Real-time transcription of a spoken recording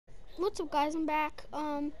What's up, guys? I'm back.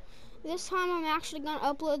 This time I'm actually gonna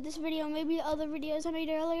upload this video. Maybe other videos I made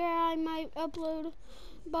earlier I might upload,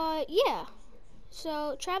 but yeah.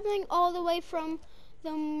 So traveling all the way from the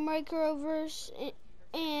microverse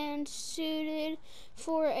and suited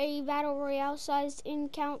for a battle royale sized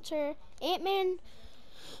encounter, Ant-Man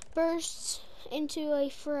bursts into a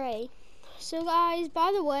fray. So guys,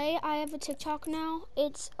 by the way, I have a TikTok now.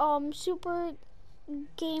 It's super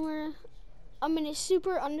gamer. It's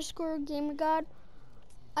super underscore gamer god.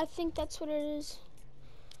 I think that's what it is.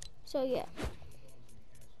 So yeah.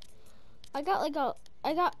 I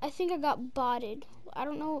think I got botted. I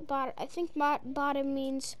don't know what botted. I think botted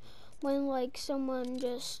means when like someone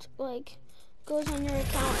just like goes on your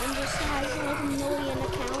account and just has like a million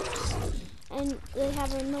accounts, and they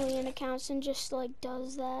have a million accounts and just like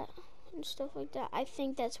does that and stuff like that. I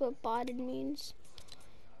think that's what botted means.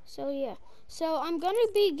 So yeah. So I'm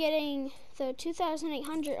gonna be getting the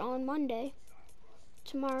 2,800 on Monday.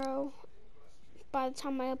 Tomorrow. By the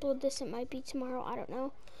time I upload this, it might be tomorrow. I don't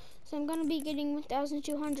know. So I'm gonna be getting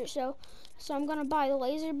 1,200. So I'm gonna buy the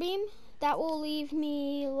laser beam. That will leave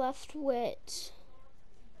me left with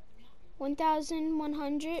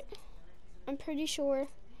 1,100. I'm pretty sure.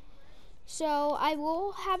 So I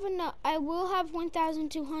will have enough. I will have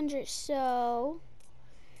 1,200. So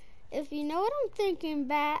if you know what I'm thinking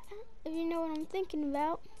about,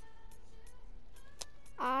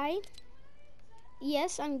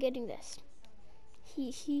 yes, I'm getting this.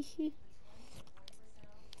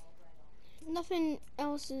 Nothing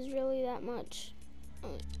else is really that much.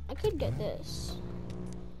 I could get this,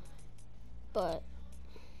 but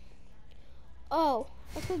I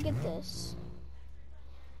could get this.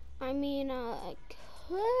 I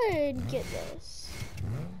could get this.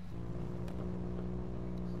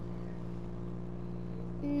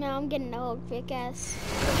 No, I'm getting the Hulk pickaxe.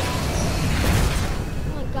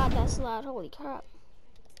 Oh my god, that's loud. Holy crap.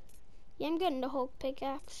 Yeah, I'm getting the Hulk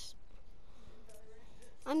pickaxe.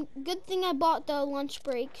 Good thing I bought the lunch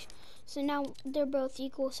break. So now they're both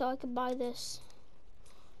equal, so I could buy this.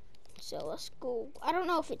 So let's go. I don't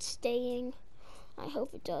know if it's staying. I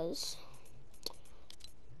hope it does.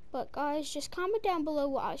 But guys, just comment down below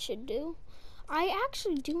what I should do. I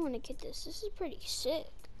actually do want to get this. This is pretty sick.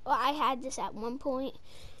 Well, I had this at one point,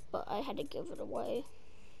 but I had to give it away.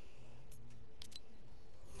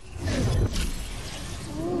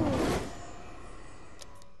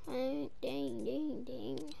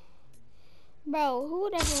 Dang. Bro, who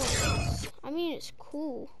would ever want this? I mean, it's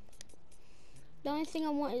cool. The only thing I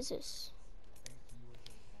want is this.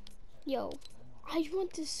 Yo, I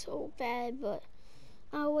want this so bad, but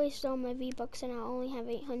I wasted all my V-Bucks and I only have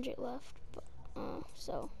 800 left. But,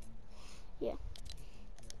 so, yeah.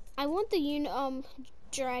 I want the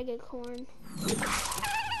Dragacorn.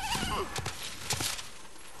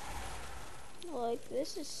 Like,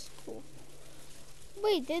 this is cool.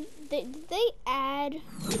 Wait, did they add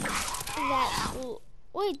that?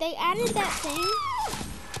 Wait, they added that thing?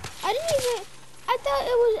 I thought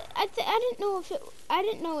it was. I didn't know if it. I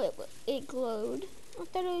didn't know it glowed. I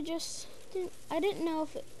thought it just didn't. I didn't know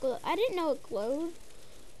if it. I didn't know it glowed.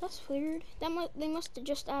 That's weird. They must have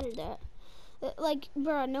just added that. Like,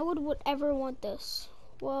 bro, no one would ever want this.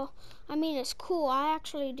 Well, I mean, it's cool. I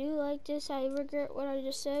actually do like this. I regret what I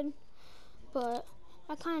just said, but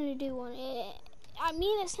I kind of do want it. I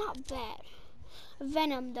mean, it's not bad.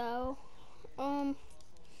 Venom, though. I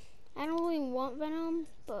don't really want Venom,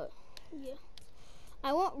 but yeah.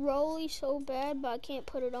 I want Rolly so bad, but I can't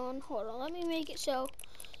put it on. Hold on, let me make it so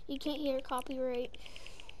you can't hear copyright.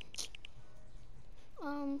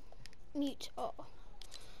 Mute all.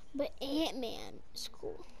 But Ant-Man is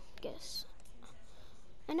cool, I guess.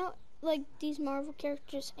 I know, like, these Marvel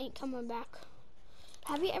characters ain't coming back.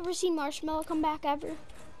 Have you ever seen Marshmallow come back ever?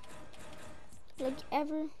 Like,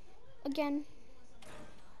 ever? Again?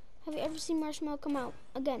 Have you ever seen Marshmallow come out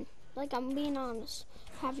again? Like, I'm being honest.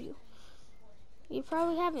 Have you? You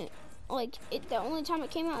probably haven't. Like, the only time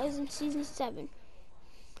it came out is in season 7.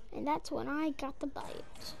 And that's when I got to buy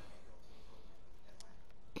it.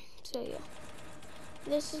 So, yeah.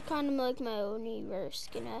 This is kind of like my Universe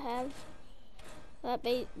skin I have. That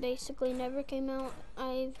basically never came out.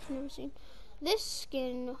 I've never seen. This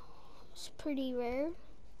skin is pretty rare,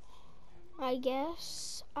 I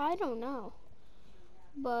guess. I don't know.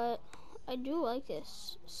 But I do like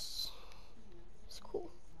this. It's cool.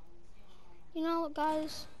 You know what,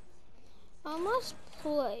 guys? Let's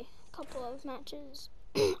play a couple of matches.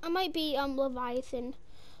 I might be Leviathan.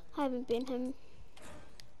 I haven't been him.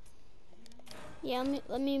 Yeah,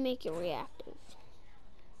 let me make it reactive.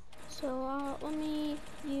 So let me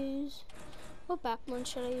use, what backbone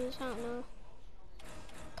should I use? I don't know.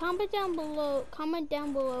 comment down below. Comment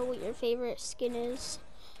down below what your favorite skin is.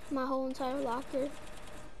 My whole entire locker.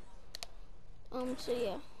 So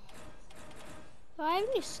yeah. Do I have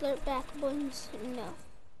any slurp back buttons? No.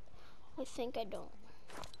 I think I don't.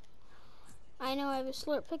 I know I have a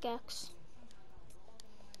slurp pickaxe.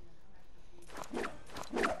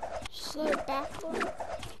 Slurp back button.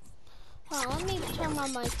 Hold on, let me turn my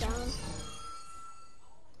mic down.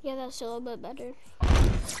 Yeah, that's a little bit better.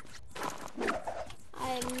 I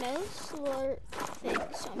have no slurp thing,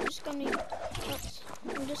 so I'm just gonna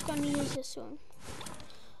use this one.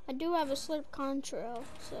 I do have a slurp contrail,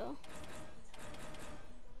 so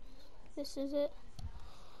this is it.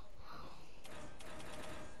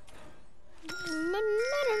 I'm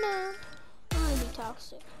gonna be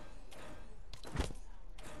toxic.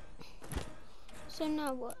 So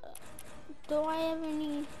now what? Do I have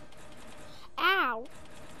any? Ow!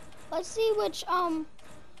 Let's see which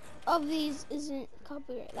of these isn't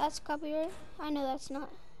copyright. That's copyright. I know that's not.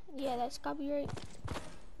 Yeah, that's copyright.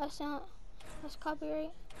 That's not. That's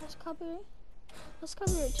copyright. That's copyright. That's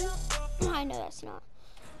copyright too. I know that's not.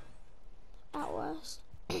 Out west.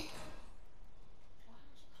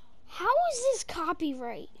 How is this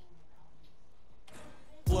copyright?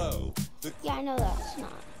 Whoa. Yeah, I know that's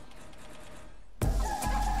not.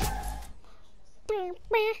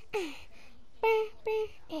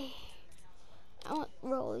 I want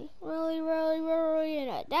rolly, and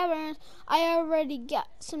that burns. I already got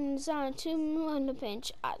some design to on the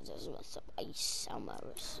bench. I just want some ice on my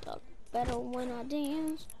wrist. Look better when I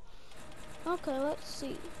dance. Okay, let's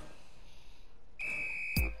see.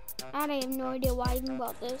 I have no idea why I even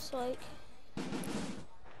bought this. Like,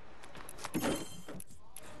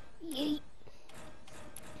 yeet.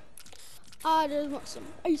 I just want some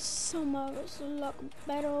ice on my wrist. Look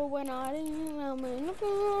better when I dance. I'm in the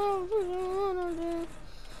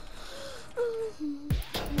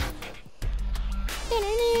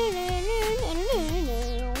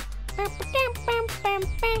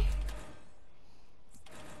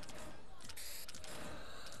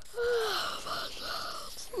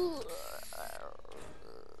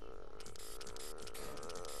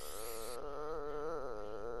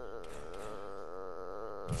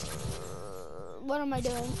What am I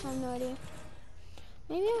doing? I have no idea.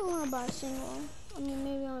 Maybe I want to buy a single. I mean,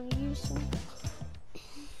 maybe I want to use some. Ding,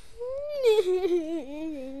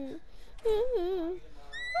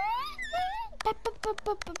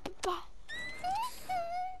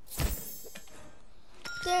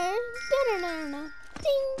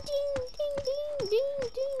 ding, ding, ding, ding,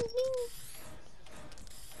 ding, ding.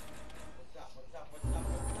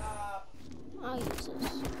 I'll use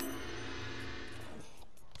this.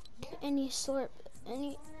 Any slurp?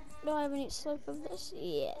 Do I have any slurp of this?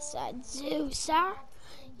 Yes, I do, sir.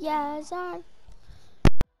 Yes, I.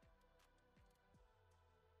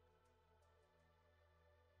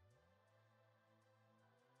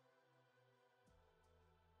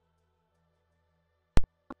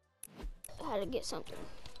 How to get something.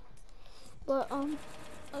 But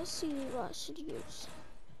let's see what I should use.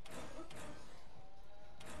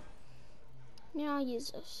 Yeah, I'll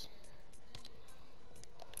use this.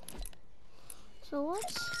 So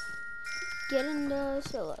let's get into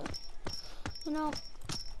solo. You know,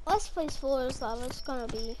 let's place Floor's Lava. It's gonna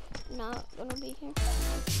be not gonna be here.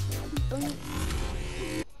 Boom.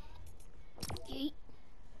 Yeet.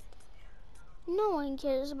 No one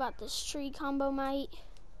cares about this tree combo, mate.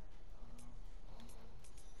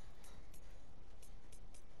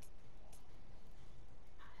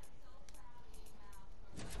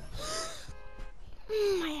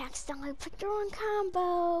 I accidentally put the wrong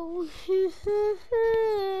combo.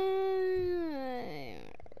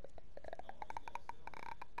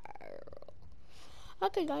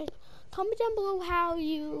 Okay, guys, comment down below how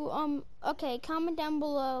you comment down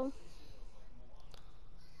below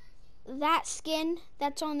that skin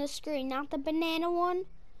that's on the screen, not the banana one,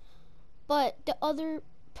 but the other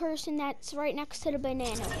person that's right next to the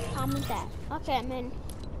banana. Comment that. Okay, I'm in.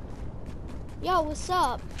 Yo, what's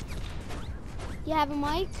up? You have a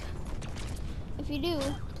mic? If you do,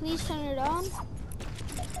 please turn it on.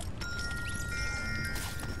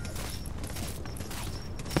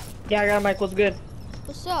 Yeah, I got a mic. What's good?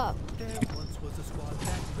 What's up? There once was a squad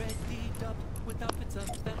that readied up with outfits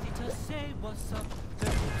up fancy to say what's up. There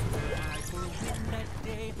was a eye for a win that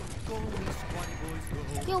day. Go squad boys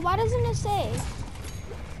go. Yo, why doesn't it say?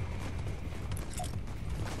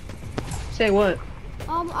 Say what?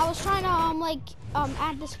 I was trying to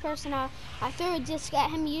add this person. I threw a disc at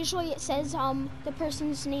him. Usually it says the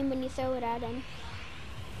person's name when you throw it at him.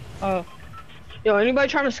 Oh. Yo, anybody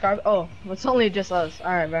trying to Sky? Oh, it's only just us.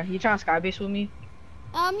 Alright, bro. You trying to Skybase with me?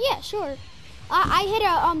 Yeah, sure. I hit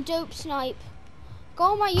a dope snipe. Go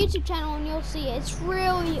on my YouTube channel and you'll see it. It's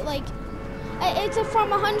really like it's from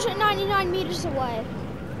 199 meters away.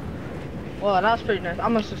 Well, that's pretty nice. I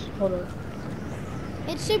must just hold on.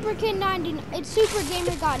 It's Super Kid 90. It's Super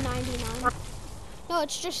Gamer God 99. No,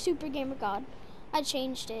 it's just Super Gamer God. I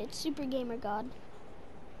changed it. It's Super Gamer God.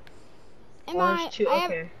 And I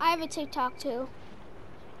have a TikTok too.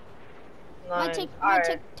 Nice. My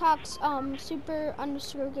TikTok's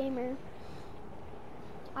super_gamer.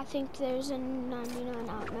 I think there's a 99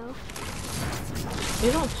 out now.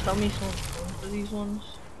 You don't tell me so much for these ones.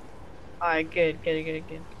 Alright, good.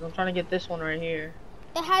 I'm trying to get this one right here.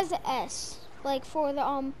 It has an S. Like for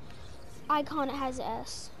the icon, it has an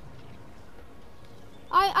S.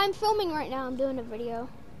 I'm filming right now. I'm doing a video.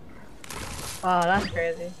 Oh, that's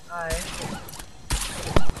crazy. Alright.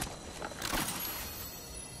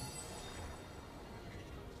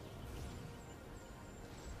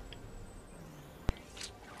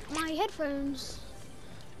 My headphones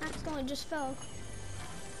accidentally just fell.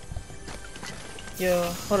 Yo,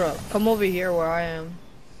 hold up. Come over here where I am.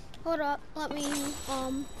 Hold up. Let me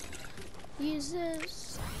use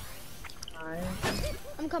this. Alright.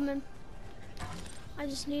 I'm coming. I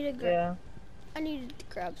just need to grab. Yeah. I needed to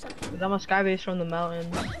grab something. 'Cause I'm a skybase from the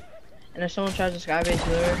mountains. And if someone tries to skybase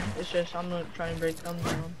there, it's just I'm gonna try and break them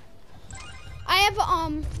down. I have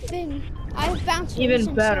bounced.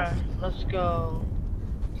 Even better. Let's go.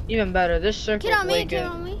 Even better. This circle Get on way me, good. get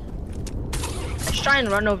on me. Just try and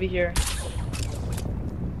run over here.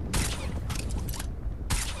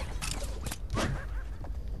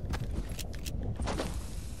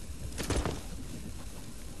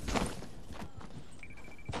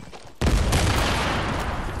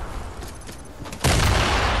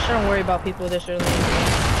 Don't worry about people this early.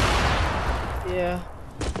 Yeah.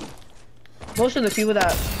 Most of the people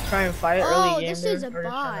that try and fight early game, this is a are just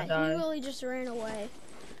bot. trying to He die. really just ran away.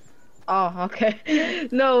 Oh, okay.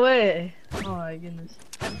 No way. Oh my goodness.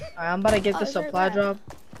 Alright, I'm about to get the it's right supply back. drop,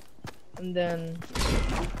 and then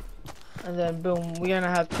boom, we're gonna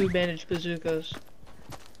have 2 bandage bazookas.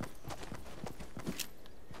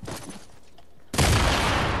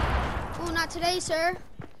 Oh, not today, sir.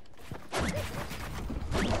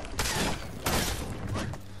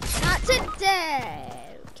 Not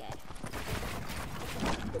today. Okay.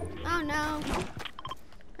 Oh no.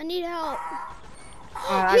 I need help.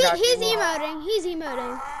 He's emoting. He's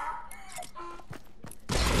emoting.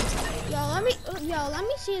 Yo, let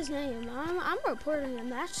me see his name. I'm reporting him.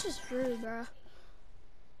 That's just rude, bro.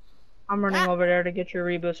 I'm running over there to get your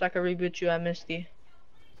reboot so I can reboot you at Misty.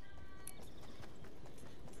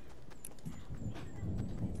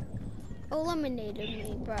 Eliminated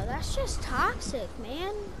me, bro. That's just toxic,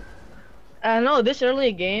 man. I know, this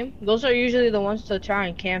early game, those are usually the ones to try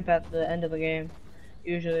and camp at the end of the game.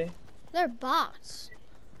 Usually. They're bots.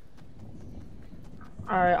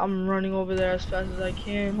 Alright, I'm running over there as fast as I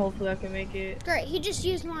can. Hopefully I can make it. Great, he just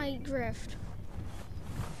used my drift.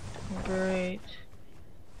 Great.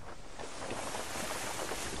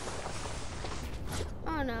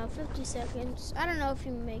 Oh no, 50 seconds. I don't know if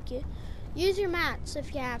you can make it. Use your mats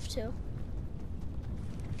if you have to.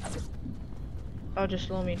 That'll just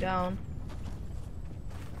slow me down.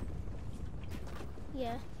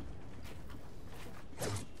 Yeah.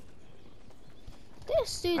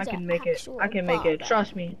 This dude's I can make it. I can make it.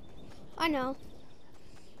 Trust me. I know.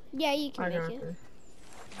 Yeah, you can I make it.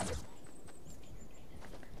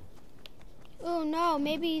 Oh no,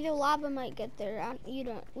 maybe the lava might get there. We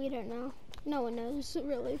don't know. No one knows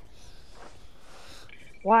really.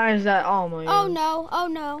 Why is that? Oh my Oh God. no, oh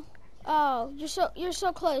no. Oh, you're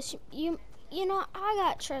so close. You know,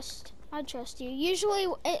 I trust you. Usually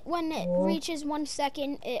when it reaches 1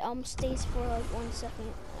 second, it stays for like 1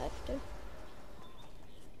 second after.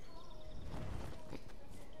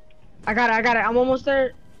 I got it. I'm almost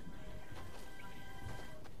there.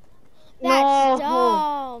 That's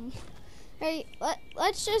No. dumb. Hey,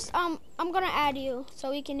 let's just I'm gonna add you so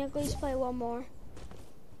we can at least play one more.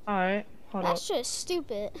 Alright, hold up. That's just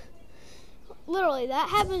stupid. Literally, that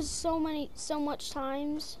happens so much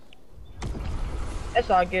times. It's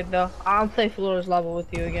all good though. I'll play Flora's level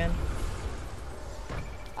with you again.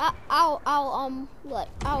 I'll play.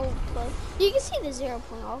 You can see the 0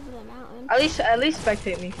 point over the mountain. At least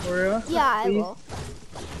spectate me for real. Yeah, I Please. will.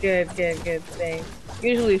 Good. Thanks.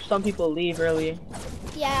 Usually some people leave early.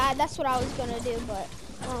 Yeah, that's what I was gonna do, but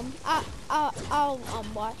I'll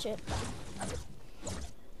watch it.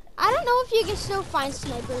 I don't know if you can still find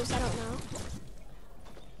snipers. I don't know.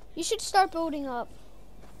 You should start building up.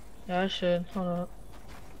 Yeah, I should. Hold up.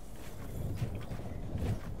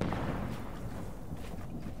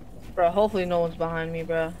 Bro, hopefully no one's behind me,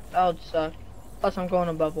 bro. That would suck. Plus, I'm going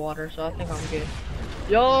above water, so I think I'm good.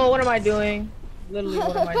 Yo, what am I doing? Literally,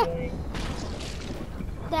 what am I doing?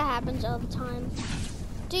 That happens all the time.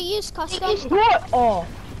 Do you use custom? What? Oh,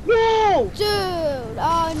 no! Dude,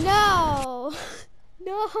 oh no.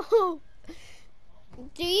 No.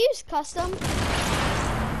 Do you use custom?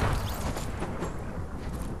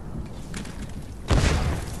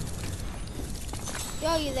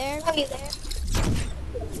 Yo, you there? Are you there?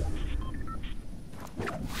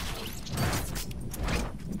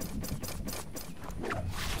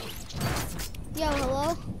 Yo,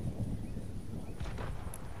 hello?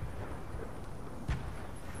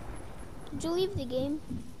 Did you leave the game?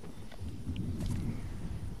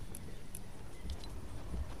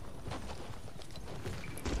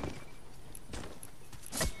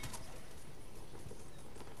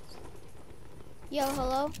 Yo,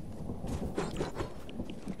 hello?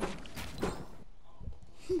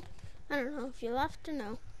 I don't know if you left or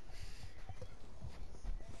no.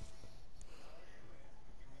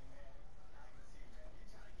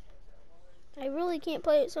 I really can't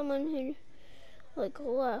play with someone who, like,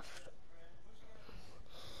 left.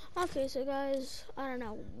 Okay, so guys, I don't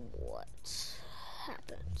know what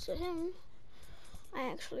happened to him. I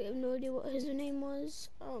actually have no idea what his name was.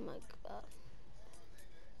 Oh my god.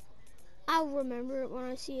 I'll remember it when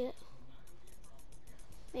I see it.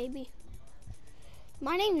 Maybe.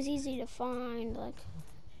 My name is easy to find, like.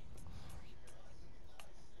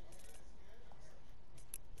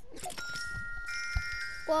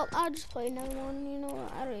 Well, I'll just play another one, you know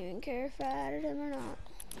what? I don't even care if I added him or not.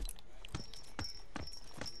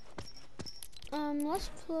 Let's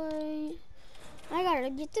play. I gotta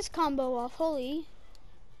get this combo off, holy.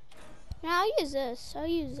 Now I'll use this.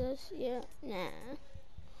 Yeah, nah.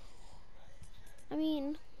 I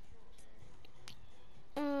mean,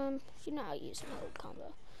 you know, I'll use my old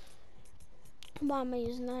combo. Why am I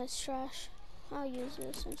using that? It's trash. I'll use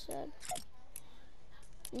this instead.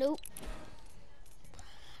 Nope.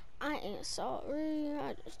 I ain't sorry.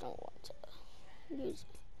 I just don't want to use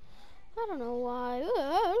it. I don't know why.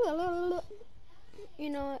 You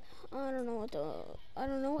know what? I don't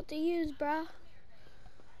know what to use, bruh.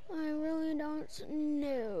 I really don't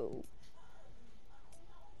know.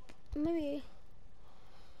 Maybe.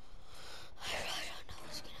 I really don't know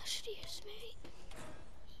what skin I should use, mate.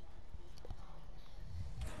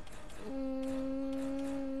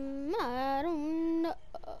 I don't know.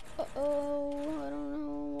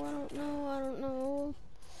 I don't know.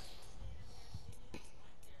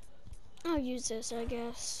 I'll use this, I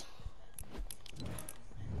guess.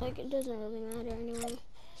 Like, it doesn't really matter anyway.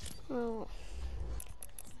 Oh.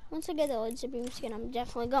 Once I get the laser beam skin, I'm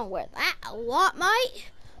definitely gonna wear that a lot, mate.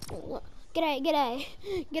 G'day.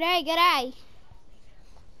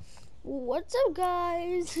 What's up,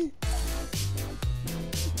 guys?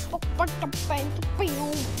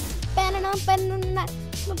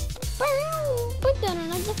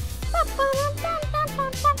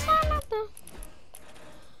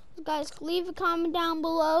 Guys, leave a comment down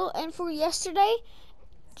below. And for yesterday,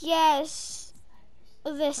 guess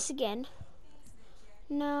this again.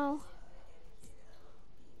 No.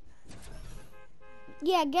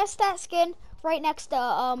 Yeah, guess that skin right next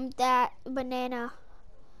to that banana.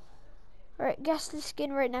 Right, guess the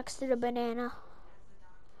skin right next to the banana.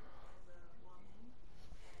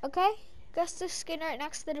 Okay? Guess the skin right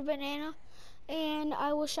next to the banana. And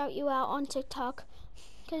I will shout you out on TikTok.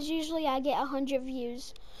 Because usually I get 100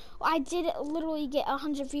 views. I did literally get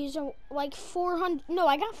 100 views on like 400. No,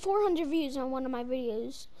 I got 400 views on one of my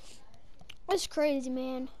videos. That's crazy,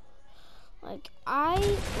 man. Like,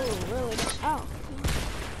 really. Oh.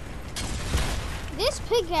 This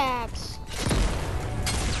pickaxe.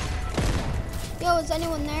 Yo, is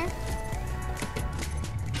anyone there?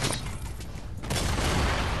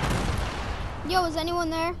 Yo, is anyone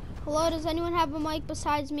there? Hello, does anyone have a mic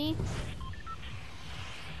besides me?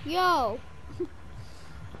 Yo.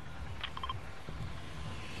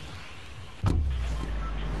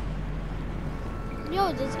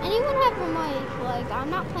 Yo, does anyone have a mic? Like, I'm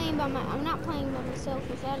not playing by myself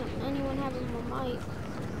without anyone having a mic.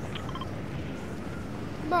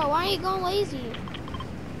 Bro, why are you going lazy?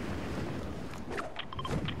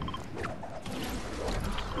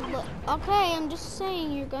 Look, okay, I'm just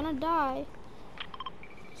saying you're gonna die.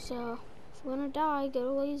 So, if you're gonna die,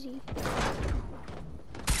 go lazy.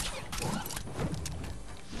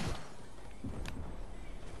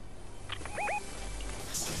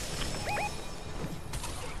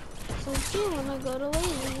 So if you wanna go to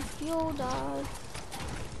lazy, you'll die.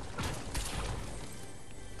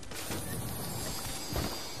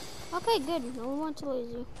 Okay, good. No one went to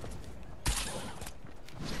lazy.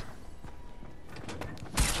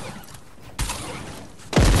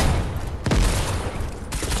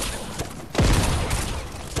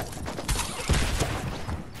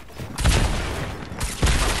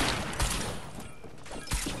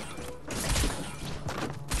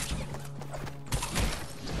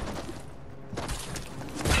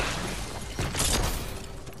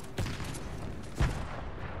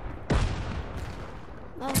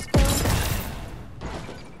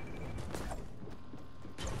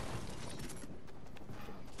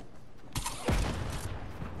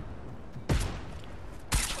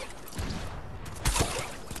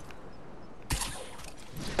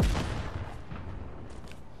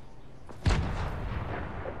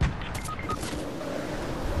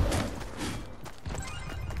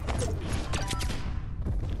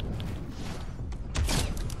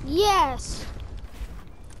 Yes.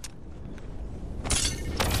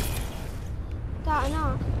 Got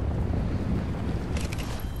enough.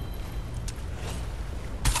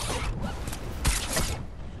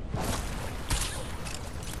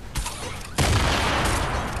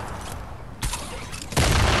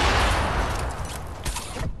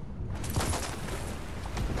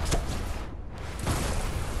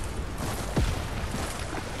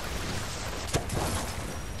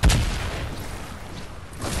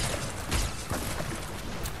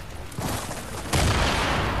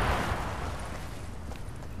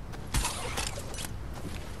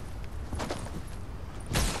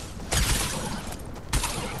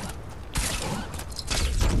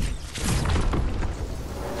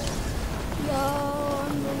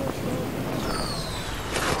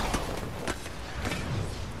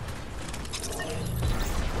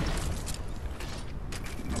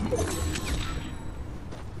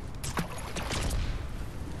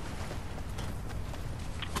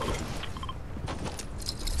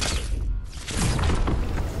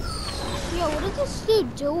 Yo, what is this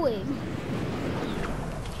dude doing?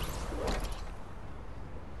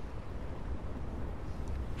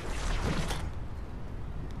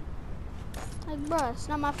 Like, bruh, it's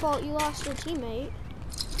not my fault you lost your teammate.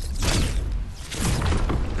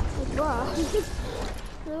 Like, bruh.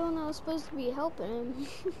 I don't know, I was supposed to be helping him.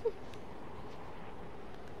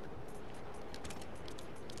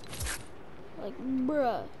 Like,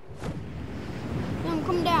 bruh. No, I'm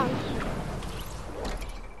coming down.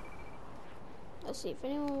 Let's see if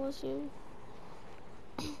anyone wants to.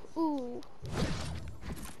 Ooh.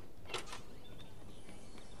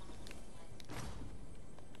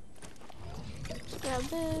 Let's grab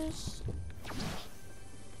this.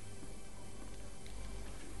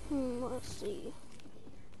 Let's see.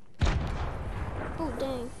 Oh,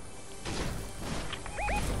 dang.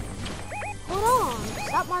 Hold on.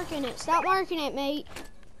 Stop marking it. Stop marking it, mate.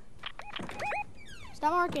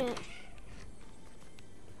 Stop marking it.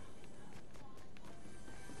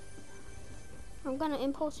 I'm gonna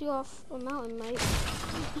impulse you off a mountain, mate.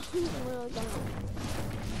 I'm really gonna.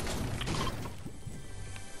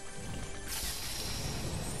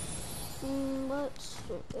 Let's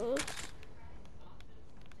do this.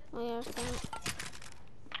 Oh yeah, I can't.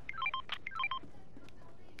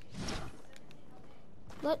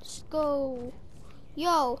 Let's go.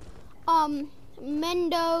 Yo,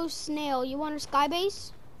 Mendo Snail, you want a sky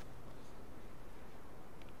base?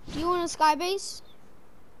 Do you want a sky base?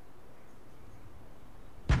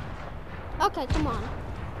 Okay, come on.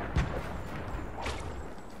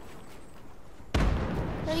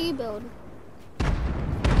 What do you build?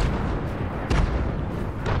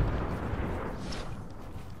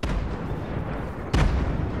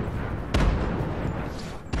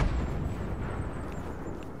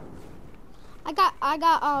 I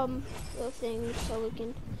got the thing so we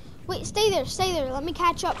can wait, stay there, let me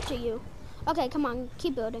catch up to you. Okay, come on,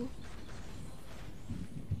 keep building.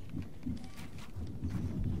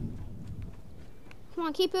 Come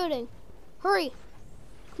on, keep building. Hurry.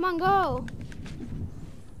 Come on, go.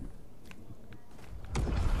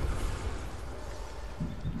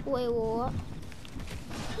 Wait, what?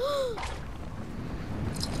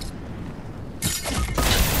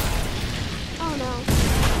 Oh no.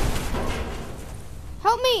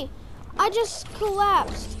 Help me! I just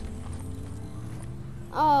collapsed.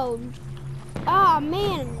 Oh. Ah,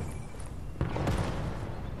 man.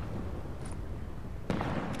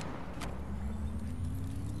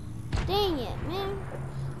 Dang it, man.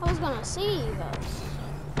 I was gonna save us.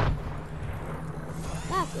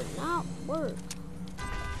 That did not work.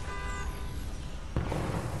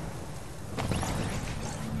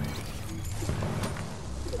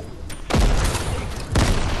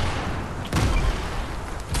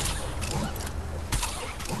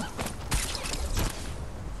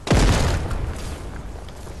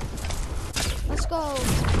 Let's go.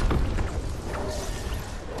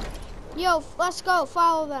 Yo, let's go.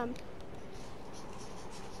 Follow them.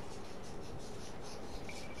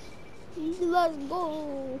 Let's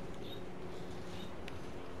go.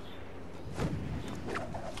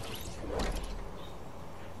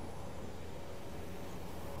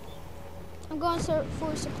 I'm going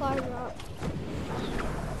for a supply drop.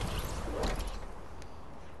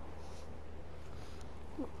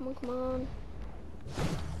 Come on.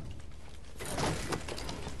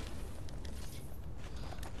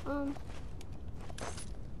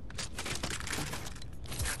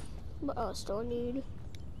 What else do I need?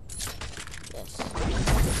 Yes.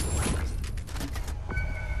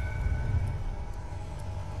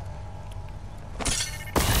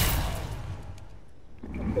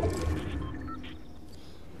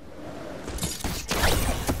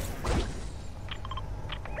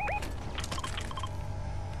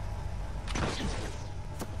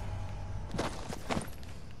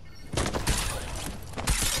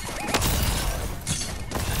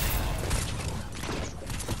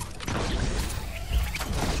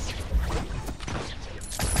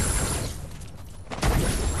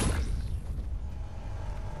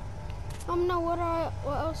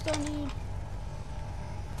 what else do I need?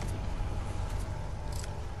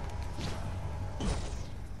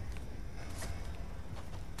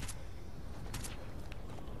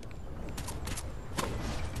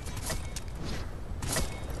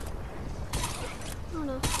 I don't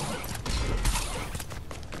know.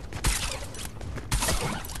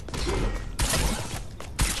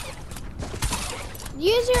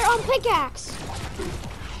 Use your own pickaxe.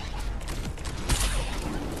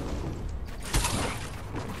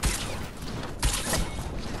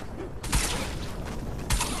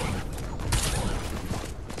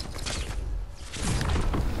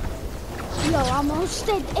 Yo, I almost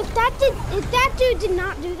dead. If that dude did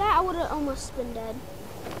not do that, I would have almost been dead.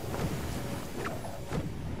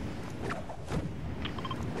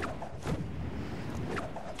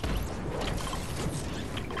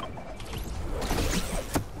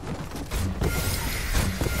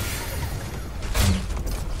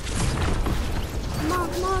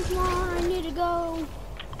 Come on, I need to go.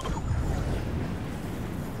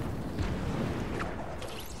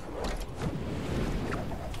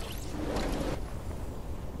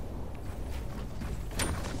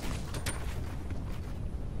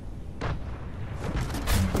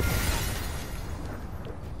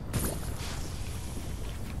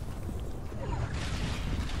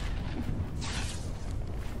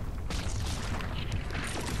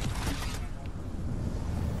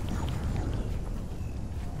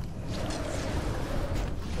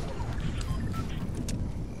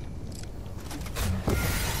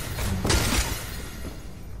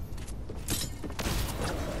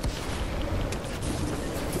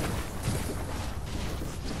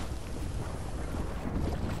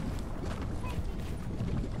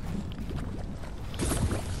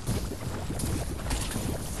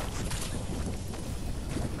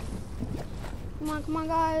 Come on,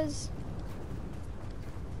 guys.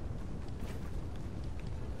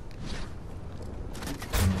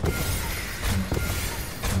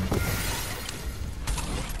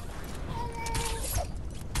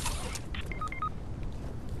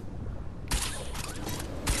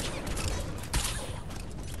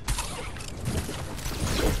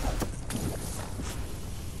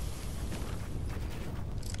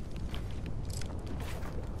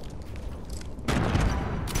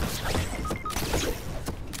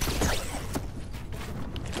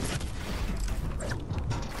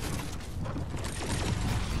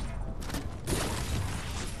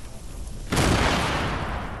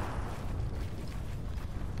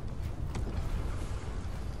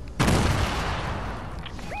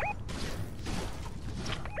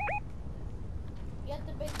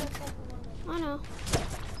 I know.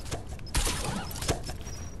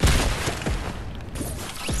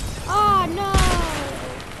 Oh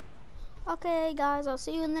no! Okay guys, I'll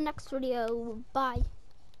see you in the next video. Bye.